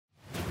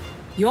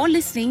You're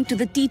listening to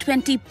the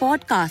T20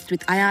 podcast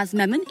with Ayaz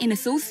Memon in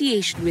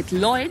association with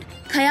Llyod.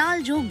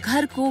 Khayal jo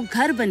ghar ko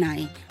ghar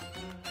banaye.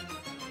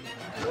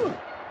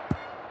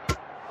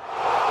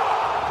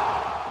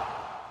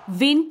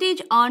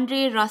 Vintage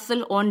Andre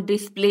Russell on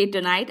display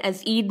tonight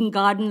as Eden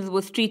Gardens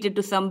was treated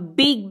to some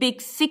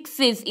big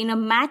sixes in a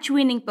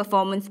match-winning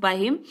performance by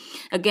him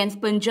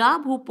against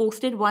Punjab, who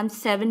posted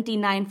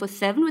 179 for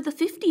 7 with a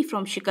 50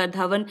 from Shikhar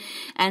Dhawan,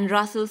 and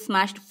Russell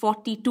smashed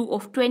 42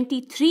 of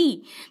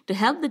 23 to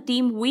help the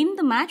team win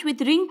the match, with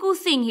Rinku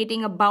Singh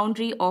hitting a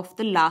boundary off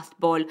the last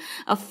ball.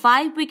 A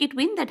 5-wicket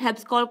win that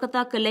helps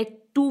Kolkata collect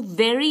 2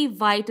 very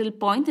vital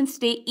points and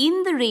stay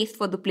in the race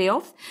for the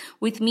playoffs.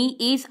 With me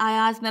is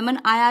Ayaz Memon.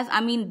 Ayaz,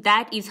 I mean,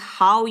 that is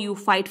how you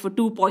fight for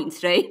 2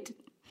 points, right?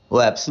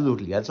 Oh,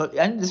 absolutely.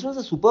 And this was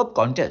a superb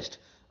contest.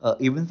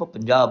 Even for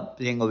Punjab,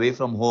 playing away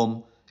from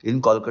home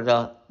in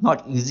Kolkata,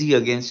 not easy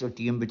against a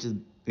team which is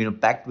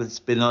packed with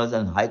spinners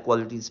and high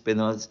quality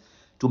spinners.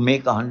 To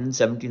make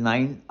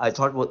 179, I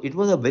thought it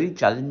was a very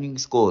challenging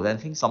score. And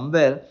I think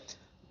somewhere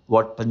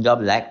what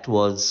Punjab lacked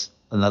was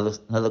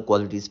another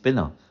quality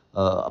spinner.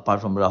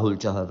 Apart from Rahul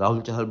Chahar.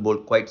 Rahul Chahar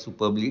bowled quite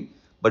superbly,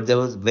 but there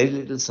was very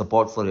little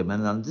support for him.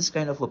 And on this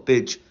kind of a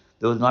pitch,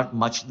 there was not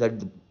much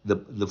that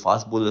the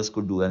fast bowlers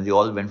could do, and they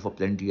all went for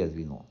plenty, as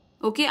we know.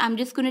 Okay, I'm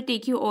just going to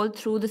take you all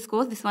through the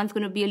scores. This one's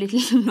going to be a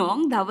little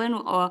long.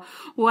 Dhawan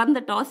won the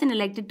toss and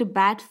elected to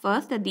bat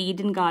first at the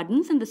Eden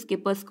Gardens, and the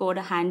skipper scored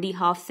a handy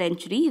half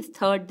century, his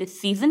third this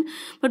season,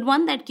 but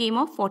one that came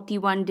off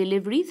 41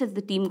 deliveries as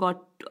the team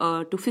got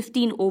to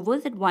 15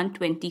 overs at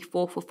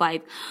 124 for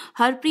 5.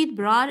 Harpreet,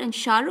 Brar and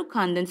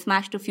Shahrukh then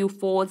smashed a few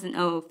fours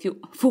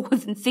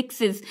and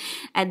sixes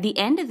at the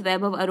end, as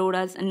Vaibhav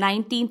Arora's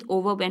 19th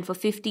over went for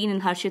 15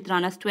 and Harshit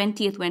Rana's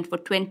 20th went for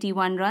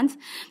 21 runs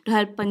to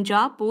help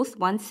Punjab post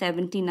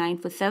 179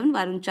 for 7.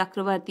 Varun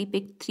Chakravarthy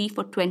picked 3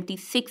 for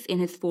 26 in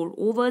his 4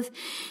 overs.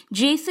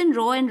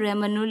 Roy and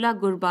Rahmanullah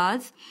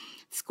Gurbaz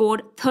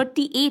scored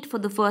 38 for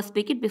the first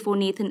wicket before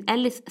Nathan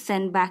Ellis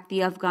sent back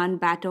the Afghan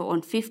batter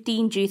on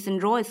 15.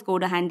 Roy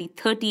scored a handy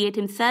 38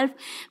 himself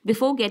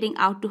before getting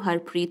out to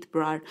Harpreet,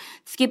 Brar.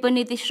 Skipper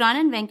Nitish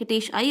and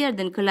Venkatesh Iyer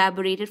then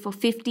collaborated for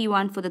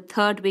 51 for the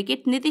third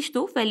wicket. Nitish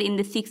though fell in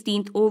the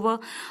 16th over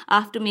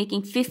after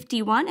making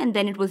 51, and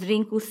then it was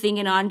Rinku Singh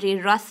and Andre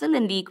Russell,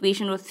 and the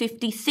equation was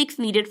 56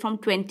 needed from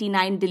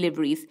 29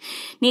 deliveries.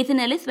 Nathan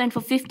Ellis went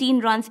for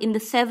 15 runs in the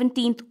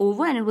 17th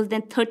over, and it was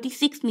then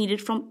 36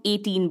 needed from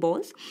 18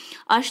 balls.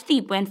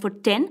 Arshdeep went for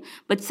 10,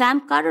 but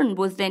Sam Curran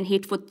was then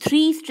hit for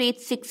 3 straight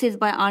sixes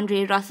by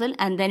Andre Russell,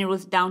 and then it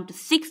was down to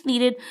 6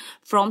 needed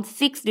from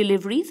 6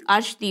 deliveries.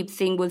 Arshdeep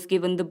Singh was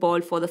given the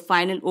ball for the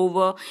final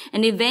over,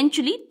 and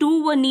eventually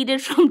 2 were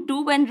needed from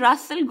 2 when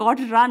Russell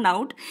got run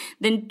out.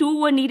 Then 2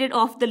 were needed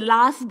off the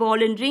last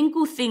ball, and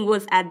Rinku Singh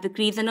was at the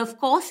crease, and of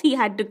course he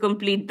had to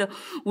complete the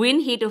win,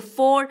 hit a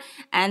 4,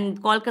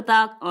 and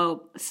Kolkata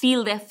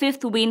sealed their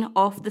 5th win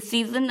of the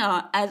season.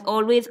 As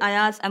always,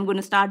 I'm going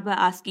to start by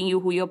asking you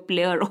who your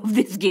player of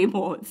this game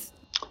was.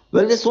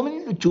 Well, there's so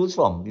many to choose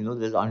from.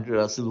 There's Andre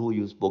Russell, who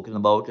you've spoken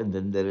about, and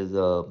then there is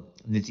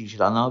Nitish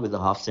Rana with a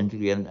half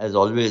century, and as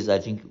always, I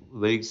think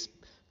very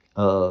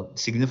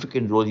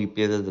significant role he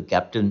played as the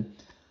captain.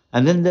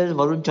 And then there's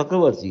Varun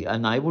Chakravarthy,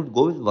 and I would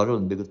go with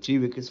Varun because 3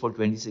 wickets for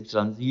 26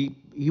 runs.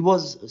 He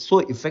was so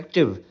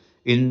effective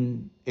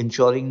in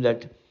ensuring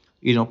that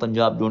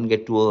Punjab don't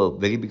get to a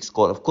very big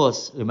score. Of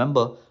course,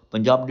 remember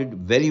Punjab did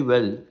very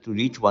well to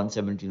reach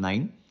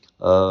 179.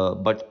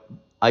 But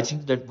I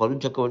think that Varun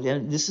Chakravarthy,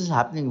 and this is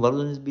happening,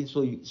 Varun has been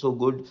so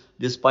good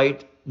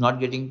despite not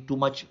getting too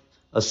much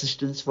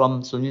assistance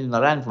from Sunil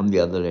Narine from the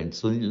other end.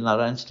 Sunil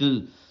Narine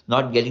still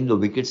not getting the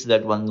wickets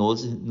that one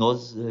knows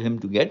him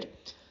to get.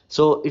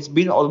 So it's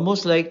been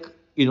almost like,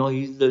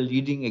 he's the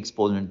leading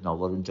exponent now,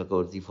 Varun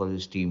Chakravarthy, for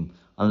his team,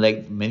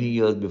 unlike many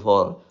years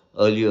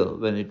earlier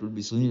when it would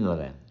be Sunil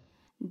Narine.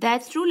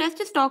 That's true. Let's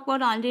just talk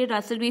about Andre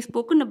Russell. We've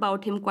spoken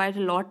about him quite a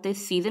lot this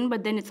season,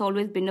 but then it's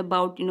always been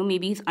about,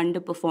 maybe his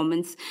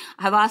underperformance.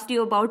 I've asked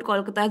you about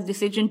Kolkata's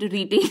decision to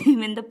retain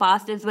him in the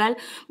past as well.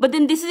 But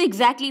then this is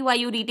exactly why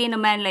you retain a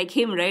man like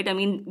him, right? I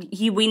mean,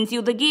 he wins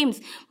you the games.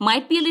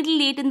 Might be a little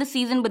late in the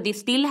season, but they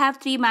still have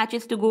 3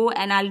 matches to go.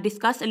 And I'll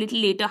discuss a little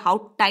later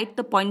how tight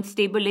the points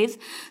table is.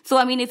 So,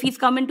 I mean, if he's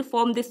come into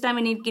form this time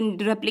and he can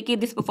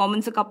replicate this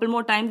performance a couple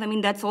more times, I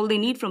mean, that's all they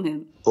need from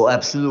him. Oh,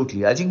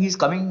 absolutely. I think he's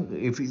coming,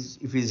 if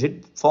he's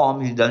hit form,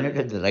 he's done it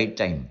at the right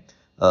time.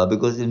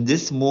 Because in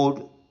this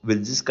mode,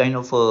 with this kind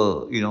of,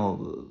 the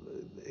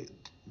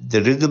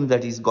rhythm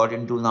that he's got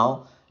into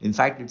now, in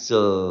fact, it's, he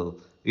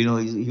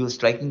was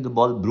striking the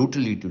ball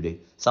brutally today.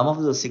 Some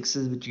of the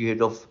sixes which he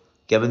hit off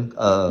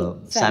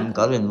Sam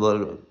Curran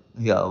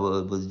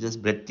was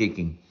just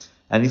breathtaking.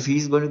 And if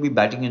he's going to be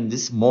batting in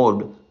this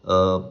mode,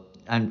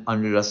 and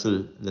Andre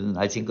Russell, then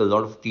I think a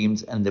lot of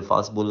teams and their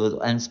fast bowlers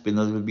and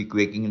spinners will be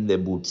quaking in their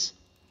boots.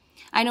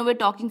 I know we're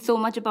talking so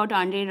much about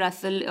Andre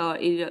Russell,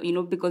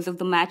 because of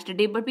the match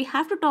today, but we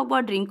have to talk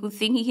about Rinku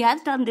Singh. He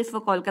has done this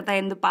for Kolkata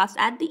in the past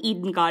at the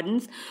Eden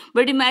Gardens.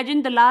 But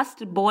imagine the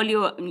last ball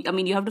you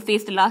have to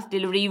face the last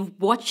delivery. You've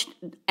watched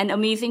an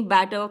amazing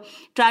batter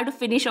try to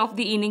finish off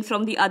the innings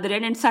from the other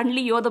end, and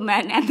suddenly you're the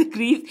man at the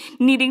crease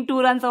needing 2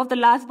 runs off the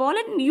last ball.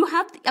 And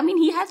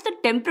he has the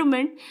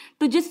temperament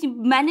to just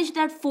manage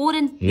that four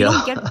and,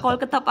 Yeah. get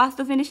Kolkata past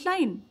the finish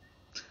line.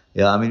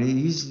 Yeah, I mean,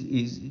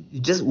 he's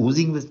just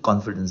oozing with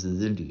confidence,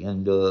 isn't he?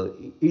 And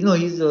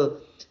he's a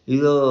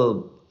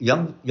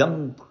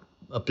young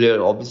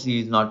player. Obviously,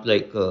 he's not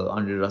like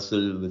Andre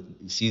Russell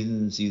with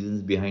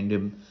seasons behind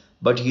him,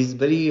 but he's a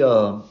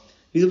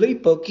very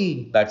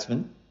perky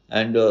batsman.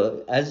 And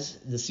as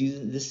this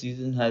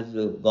season has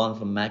gone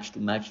from match to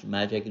match to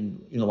match,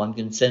 one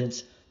can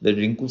sense that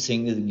Rinku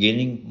Singh is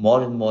gaining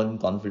more and more in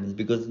confidence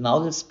because now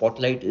the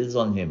spotlight is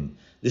on him.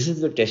 This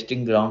is the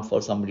testing ground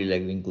for somebody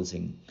like Rinku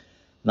Singh.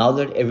 Now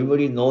that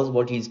everybody knows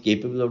what he's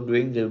capable of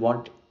doing, they'll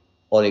want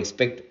or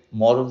expect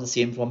more of the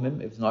same from him,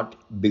 if not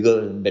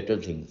bigger and better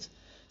things.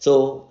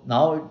 So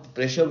now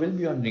pressure will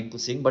be on Rinku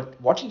Singh, but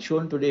what he's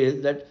shown today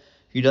is that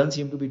he doesn't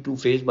seem to be too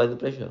phased by the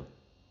pressure,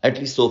 at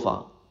least so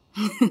far.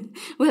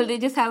 Well, they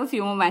just have a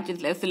few more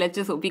matches left, so let's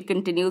just hope he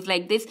continues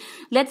like this.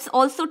 Let's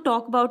also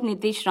talk about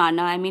Nitish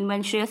Rana. I mean,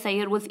 when Shreyas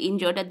Iyer was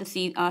injured at the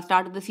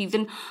start of the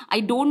season, I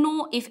don't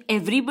know if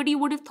everybody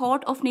would have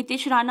thought of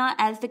Nitish Rana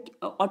as the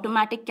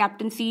automatic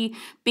captaincy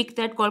pick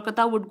that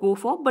Kolkata would go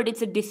for, but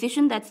it's a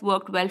decision that's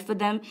worked well for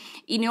them.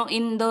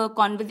 In the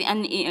conversation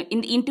and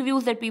in the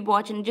interviews that we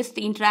watch and just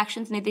the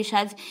interactions Nitish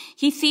has,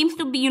 he seems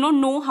to be,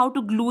 know how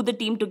to glue the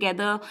team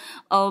together.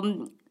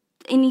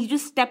 And he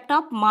just stepped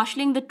up,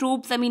 marshalling the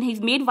troops. I mean, he's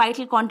made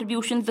vital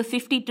contributions. The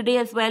 50 today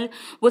as well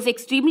was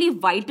extremely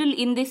vital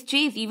in this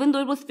chase, even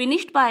though it was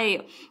finished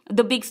by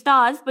the big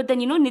stars. But then,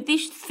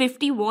 Nitish's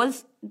 50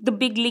 was the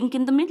big link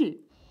in the middle.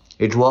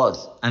 It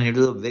was, and it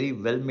was a very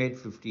well-made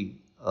 50.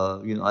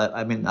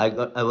 I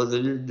was a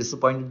little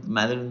disappointed in the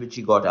manner in which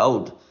he got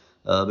out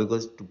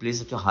because to play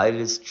such a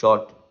high-risk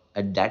shot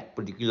at that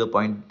particular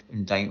point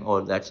in time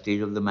or that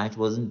stage of the match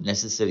wasn't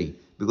necessary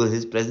because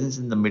his presence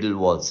in the middle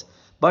was.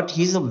 But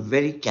he's a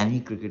very canny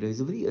cricketer. He's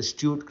a very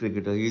astute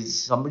cricketer.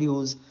 He's somebody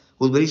who's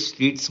very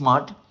street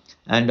smart,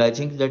 and I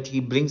think that he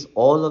brings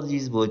all of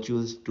these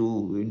virtues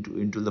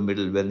into the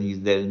middle when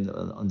he's there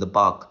on the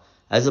park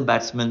as a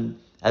batsman,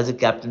 as a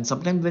captain.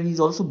 Sometimes when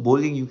he's also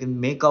bowling, you can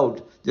make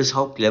out just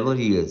how clever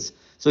he is.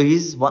 So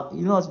he's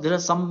one. There are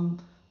some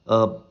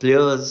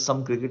players,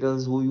 some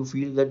cricketers who you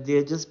feel that they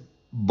are just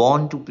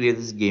born to play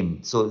this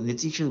game. So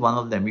Nitish is one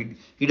of them.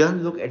 He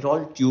doesn't look at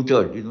all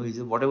tutored.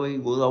 Whatever he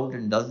goes out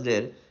and does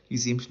there, he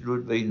seems to do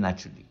it very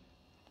naturally.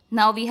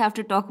 Now we have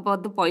to talk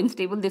about the points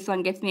table. This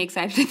one gets me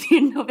excited at the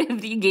end of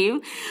every game.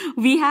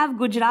 We have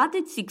Gujarat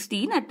at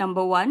 16 at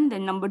number 1.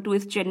 Then number 2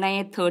 is Chennai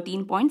at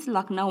 13 points.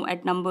 Lucknow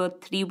at number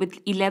 3 with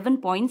 11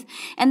 points.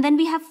 And then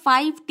we have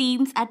 5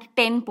 teams at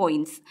 10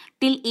 points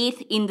till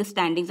 8th in the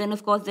standings. And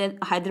of course, there's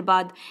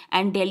Hyderabad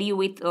and Delhi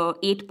with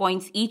 8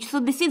 points each. So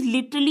this is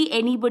literally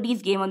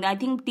anybody's game. And I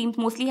think teams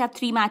mostly have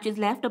 3 matches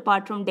left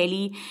apart from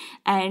Delhi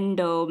and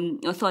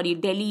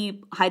Delhi,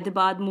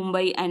 Hyderabad,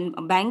 Mumbai and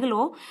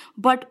Bangalore.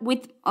 But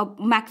with a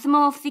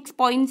maximum of 6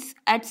 points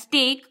at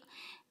stake,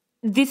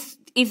 this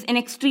is an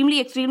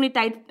extremely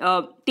tight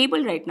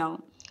table right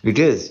now. It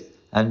is.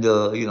 And,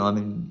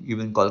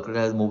 even Kolkata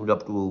has moved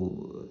up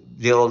to,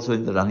 they're also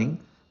in the running.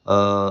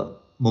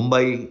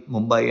 Mumbai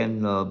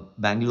and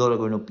Bangalore are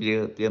going to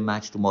play a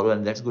match tomorrow,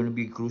 and that's going to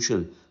be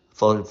crucial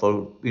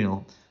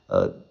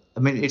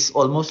it's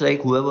almost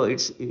like whoever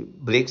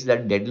breaks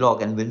that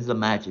deadlock and wins the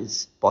match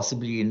is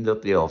possibly in the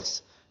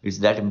playoffs. It's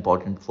that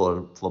important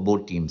for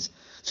both teams.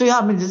 So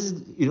yeah, this is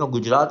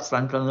Gujarat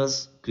front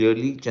runners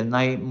clearly.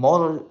 Chennai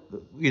more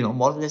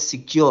or less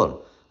secure,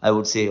 I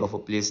would say, of a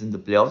place in the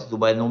playoffs, though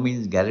by no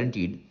means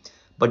guaranteed.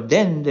 But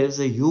then there's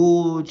a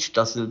huge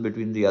tussle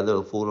between the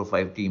other 4 or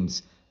 5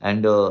 teams,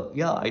 and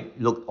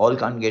all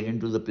can't get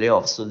into the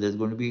playoffs. So there's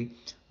going to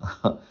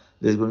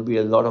be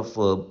a lot of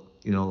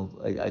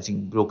I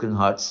think broken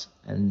hearts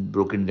and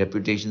broken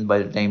reputations by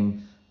the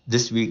time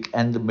this week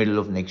and the middle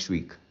of next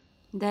week.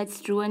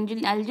 That's true.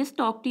 And I'll just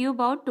talk to you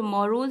about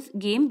tomorrow's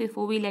game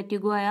before we let you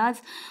go. I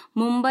asked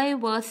Mumbai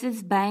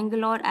versus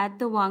Bangalore at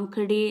the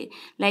Wankhede.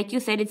 Like you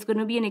said, it's going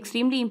to be an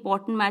extremely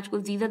important match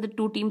because these are the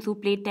 2 teams who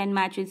played 10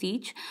 matches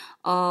each.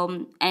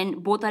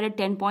 And both are at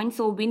 10 points.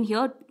 So win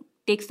here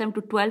takes them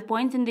to 12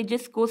 points and they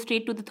just go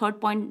straight to the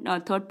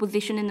third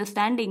position in the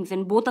standings.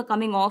 And both are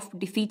coming off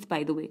defeats,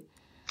 by the way.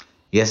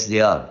 Yes,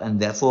 they are. And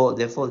therefore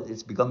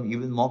it's become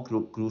even more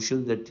crucial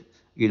that,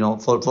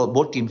 for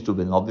both teams to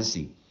win,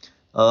 obviously.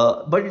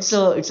 But it's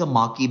a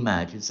marquee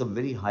match. It's a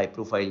very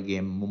high-profile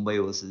game.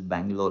 Mumbai versus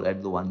Bangalore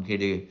at the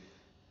Wankhede.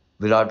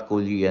 Virat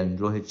Kohli and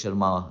Rohit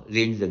Sharma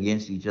ranged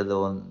against each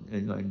other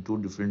in 2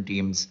 different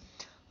teams.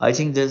 I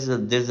think there's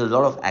a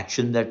lot of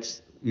action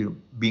that's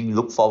being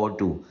looked forward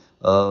to.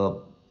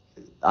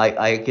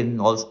 I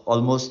can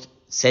almost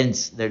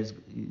sense that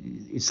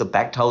it's a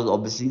packed house.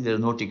 Obviously, there are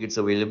no tickets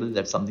available.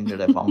 That's something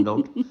that I found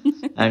out.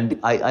 And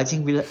I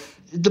think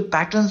the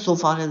pattern so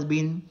far has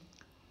been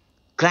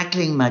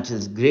crackling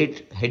matches,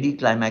 great heady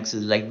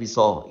climaxes like we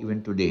saw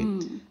even today.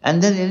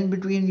 And then in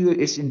between,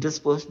 it's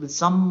interspersed with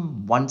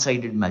some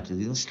one-sided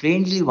matches,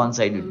 strangely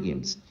one-sided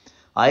games.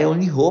 I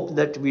only hope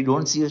that we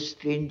don't see a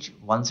strange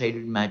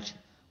one-sided match,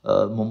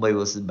 Mumbai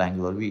versus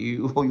Bangalore.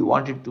 You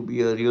want it to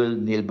be a real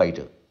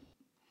nail-biter.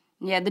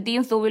 Yeah, the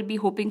teams though will be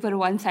hoping for a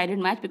one-sided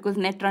match because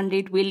net run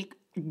rate will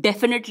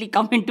definitely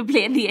come into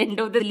play at the end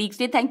of the league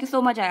stage. Thank you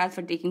so much, Ayaz,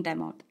 for taking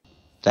time out.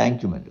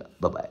 Thank you, Mendra.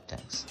 Bye-bye.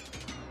 Thanks.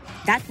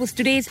 That was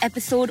today's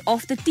episode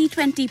of the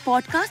T20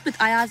 podcast with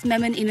Ayaz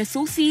Memon in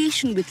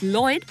association with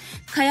Llyod.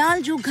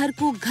 Khayal jo ghar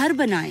ko ghar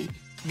banaye.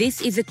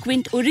 This is a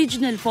Quint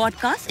original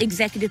podcast,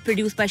 executive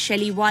produced by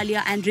Shelly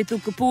Walia and Ritu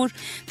Kapoor.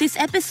 This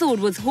episode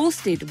was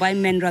hosted by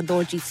Menra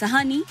Dorji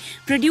Sahani,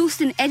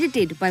 produced and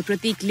edited by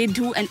Pratik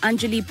Lidhu and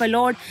Anjali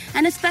Palod,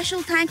 and a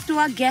special thanks to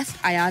our guest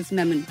Ayaz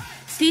Memon.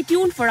 Stay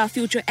tuned for our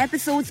future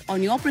episodes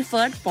on your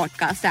preferred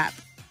podcast app.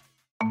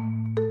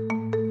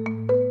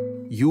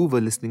 You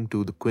were listening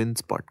to the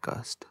Quint's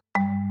podcast.